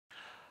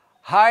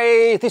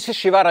Hi, this is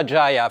Shiva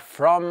Rajaya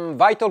from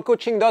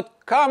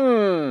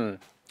vitalcoaching.com.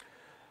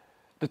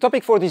 The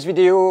topic for this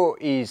video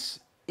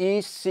is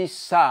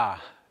Isisa,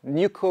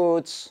 new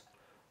codes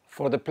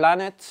for the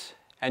planet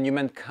and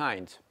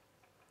humankind.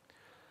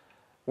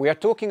 We are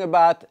talking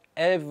about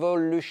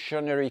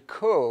evolutionary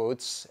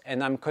codes,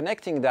 and I'm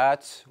connecting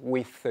that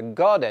with the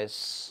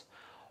goddess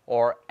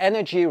or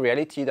energy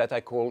reality that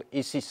I call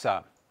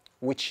Isisa,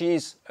 which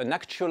is an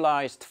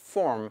actualized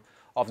form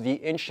of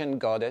the ancient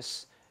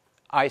goddess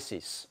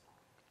Isis.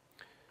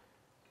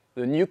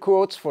 The new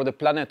codes for the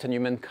planet and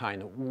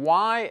humankind.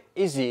 Why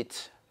is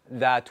it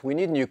that we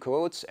need new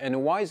codes,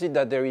 and why is it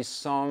that there is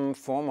some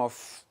form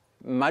of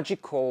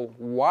magical,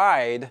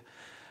 wide,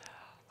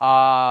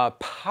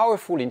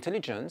 powerful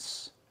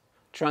intelligence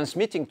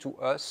transmitting to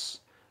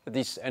us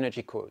these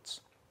energy codes?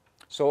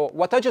 So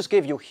what I just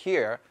gave you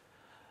here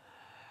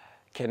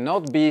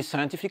cannot be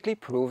scientifically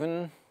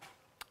proven.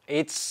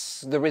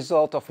 It's the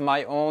result of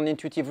my own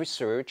intuitive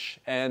research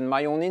and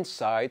my own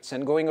insights,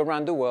 and going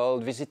around the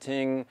world,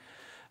 visiting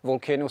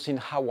volcanoes in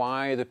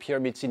Hawaii, the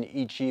pyramids in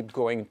Egypt,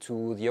 going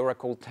to the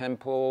Oracle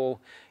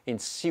Temple in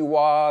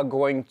Siwa,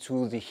 going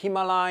to the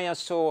Himalayas.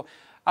 So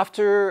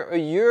after a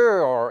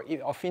year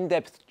of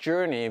in-depth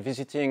journey,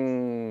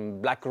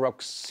 visiting Black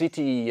Rock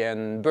City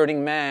and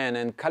Burning Man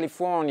and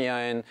California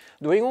and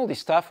doing all this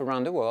stuff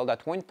around the world,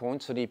 at one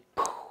point, suddenly,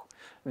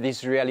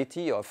 this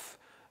reality of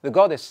the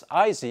goddess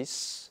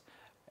Isis,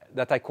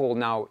 that I call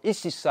now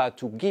Isisa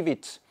to give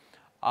it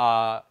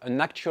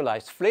an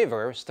actualized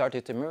flavor,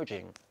 started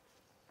emerging.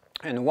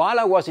 And while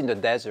I was in the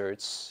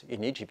deserts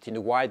in Egypt, in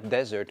the white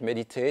desert,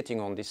 meditating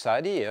on this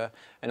idea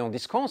and on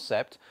this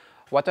concept,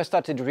 what I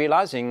started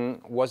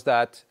realizing was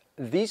that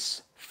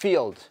this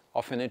field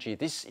of energy,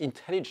 this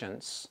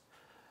intelligence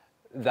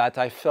that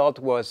I felt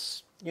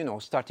was,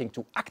 starting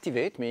to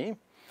activate me,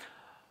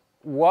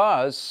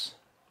 was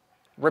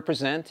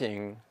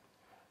representing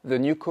the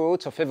new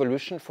codes of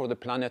evolution for the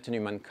planet and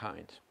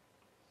humankind.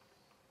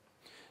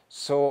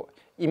 So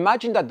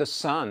imagine that the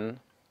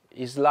sun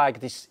is like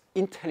this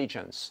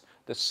intelligence.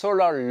 The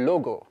solar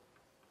logo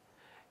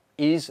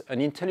is an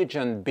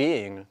intelligent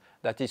being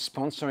that is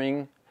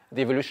sponsoring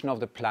the evolution of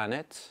the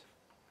planet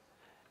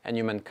and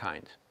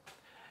humankind.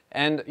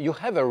 And you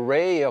have a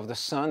ray of the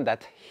sun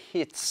that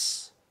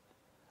hits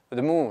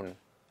the moon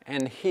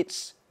and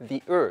hits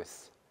the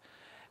earth.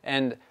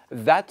 And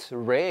that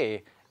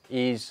ray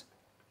is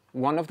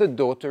one of the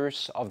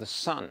daughters of the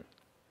sun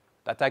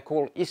that I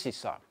call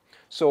Isisa.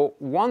 So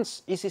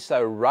once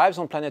Isisa arrives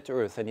on planet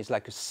Earth and is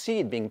like a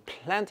seed being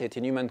planted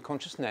in human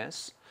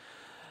consciousness,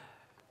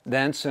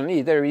 then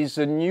suddenly there is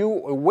a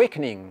new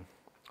awakening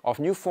of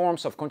new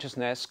forms of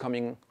consciousness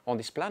coming on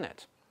this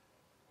planet.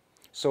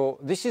 So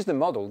this is the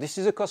model, this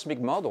is a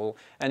cosmic model,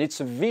 and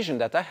it's a vision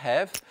that I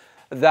have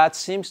that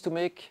seems to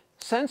make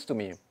sense to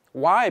me.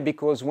 Why?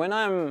 Because when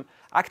I'm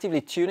actively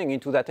tuning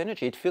into that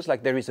energy, it feels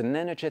like there is an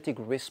energetic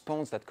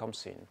response that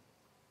comes in.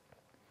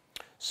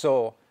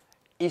 So,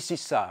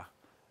 Isisa,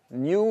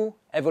 new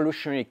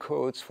evolutionary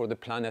codes for the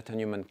planet and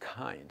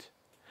humankind.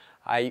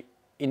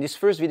 In this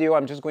first video,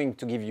 I'm just going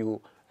to give you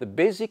the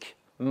basic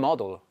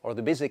model or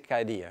the basic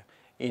idea.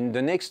 In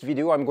the next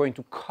video, I'm going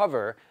to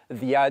cover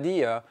the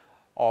idea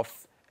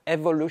of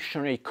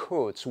evolutionary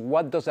codes.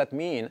 What does that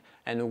mean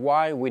and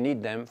why we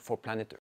need them for planet Earth?